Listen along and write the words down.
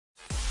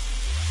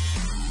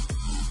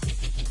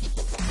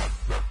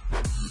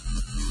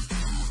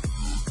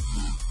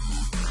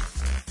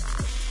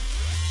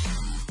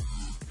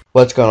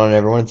What's going on,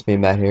 everyone? It's me,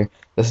 Matt here.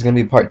 This is going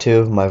to be part 2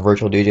 of my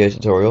virtual DJ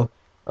tutorial.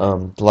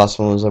 The last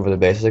one was over the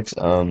basics.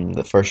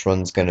 The first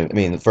one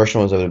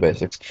was over the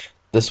basics.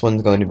 This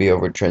one's going to be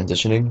over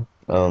transitioning,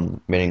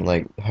 meaning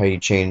like how you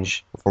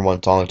change from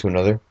one song to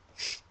another.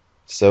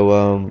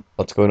 So,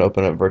 let's go and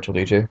open up Virtual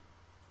DJ.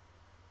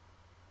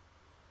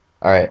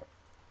 Alright,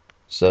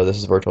 so this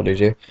is Virtual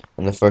DJ.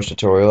 In the first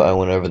tutorial, I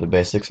went over the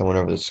basics. I went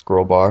over the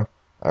scroll bar.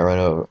 I went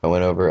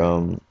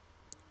over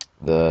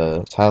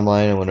the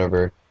timeline. I went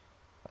over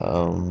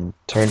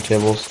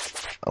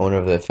turntables. I went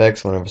over the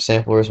effects, I went over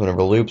samplers, went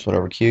over loops, went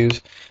over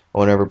cues, I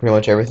went over pretty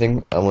much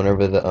everything. I went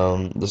over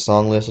the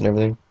song list and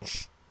everything.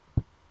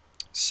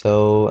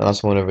 So, and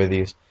also went over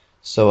these.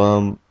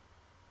 So,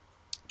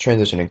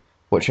 transitioning.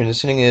 What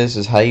transitioning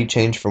is how you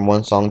change from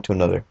one song to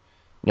another.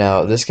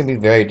 Now, this can be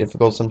very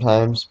difficult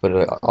sometimes, but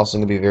it also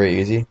can be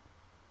very easy.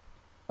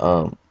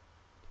 Um,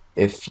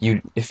 if you're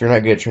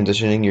not good at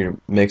transitioning, your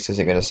mix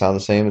isn't going to sound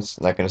the same.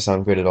 It's not going to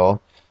sound good at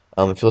all.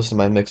 If you listen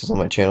to my mixes on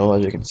my channel,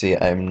 as you can see,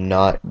 I'm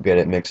not good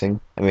at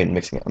mixing.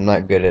 I'm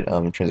not good at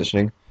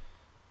transitioning.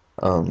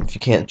 If you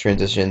can't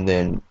transition,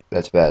 then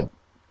that's bad.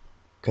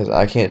 Because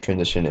I can't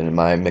transition, and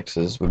my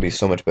mixes would be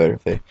so much better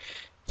if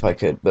I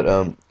could.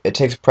 But it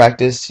takes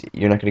practice.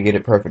 You're not going to get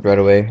it perfect right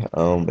away.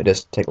 It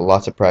does take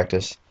lots of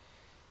practice.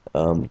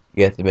 You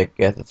have to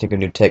think of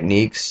new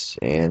techniques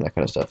and that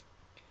kind of stuff.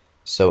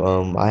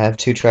 So I have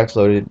two tracks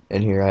loaded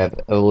in here. I have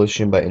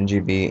Evolution by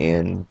NGB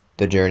and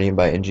The Journey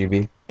by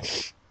NGB.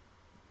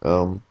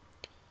 Um,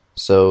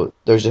 so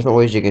there's different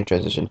ways you can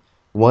transition.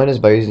 One is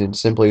by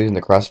simply using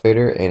the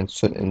crossfader and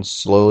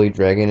slowly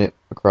dragging it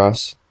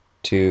across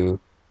to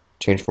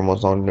change from one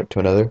song to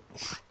another.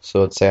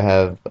 So let's say I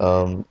have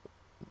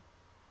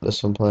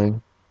this one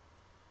playing.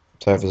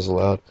 Sorry if this is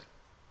loud.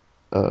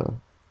 Uh,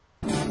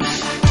 and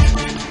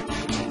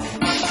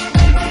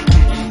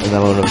then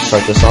I'm gonna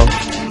start this song.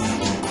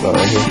 About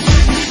right here.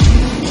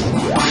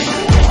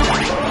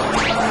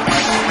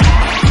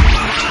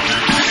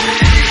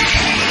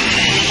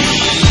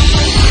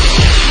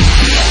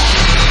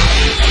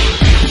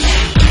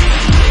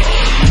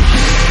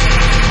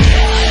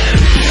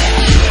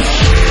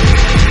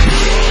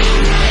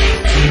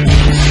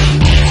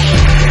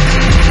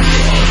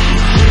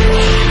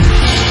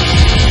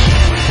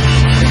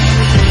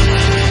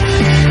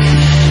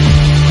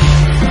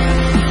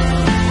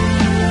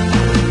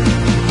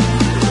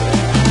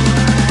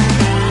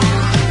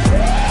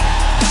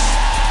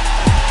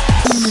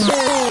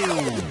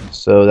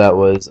 So that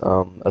was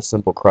a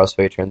simple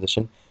crossfade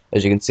transition.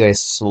 As you can see, I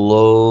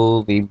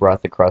slowly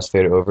brought the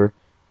crossfader over,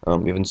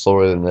 even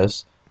slower than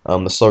this.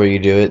 The slower you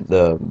do it,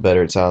 the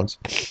better it sounds.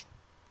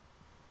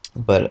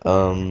 But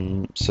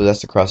so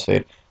that's the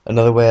crossfade.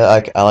 Another way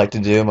I like to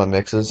do my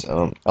mixes,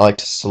 I like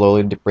to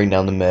slowly bring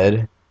down the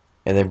mid,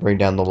 and then bring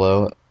down the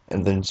low,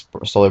 and then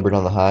slowly bring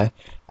down the high.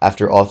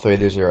 After all three of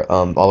these are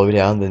all the way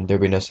down, then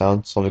there'll be no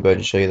sound. So let me go ahead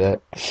and show you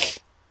that.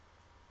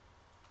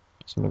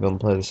 So I'm gonna go and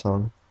play the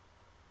song.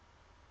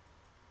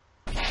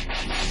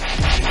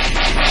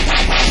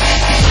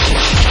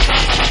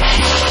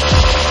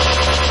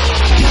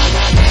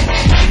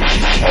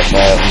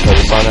 Alright, let me play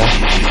this song now.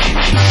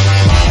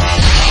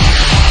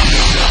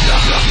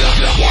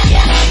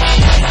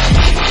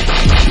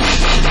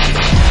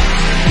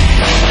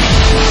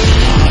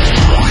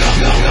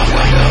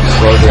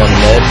 Slowly on the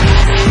mid.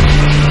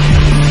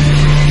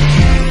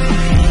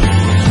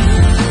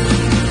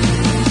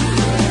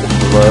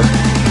 The low.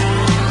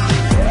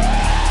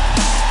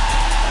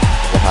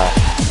 The high.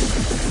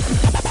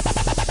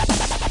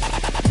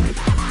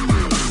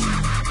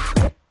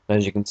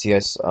 As you can see,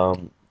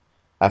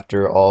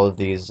 after all of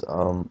these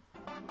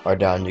are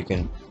down, you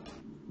can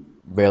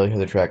barely hear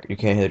the track. You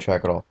can't hear the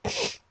track at all.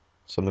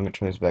 So I'm going to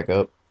turn this back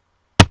up.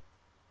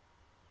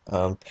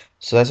 So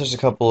that's just a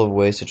couple of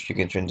ways that you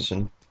can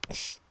transition.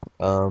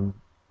 You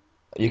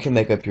can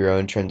make up your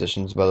own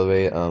transitions, by the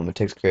way. It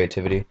takes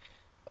creativity.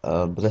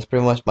 But that's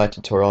pretty much my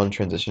tutorial on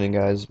transitioning,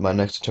 guys. My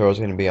next tutorial is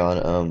going to be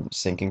on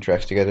syncing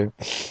tracks together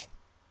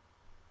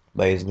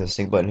by using the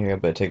sync button here,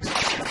 but it takes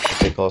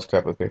all this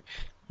crap up here.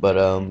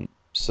 But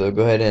so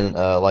go ahead and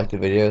like the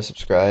video,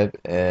 subscribe,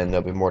 and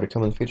there'll be more to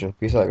come in the future.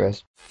 Peace out,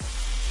 guys.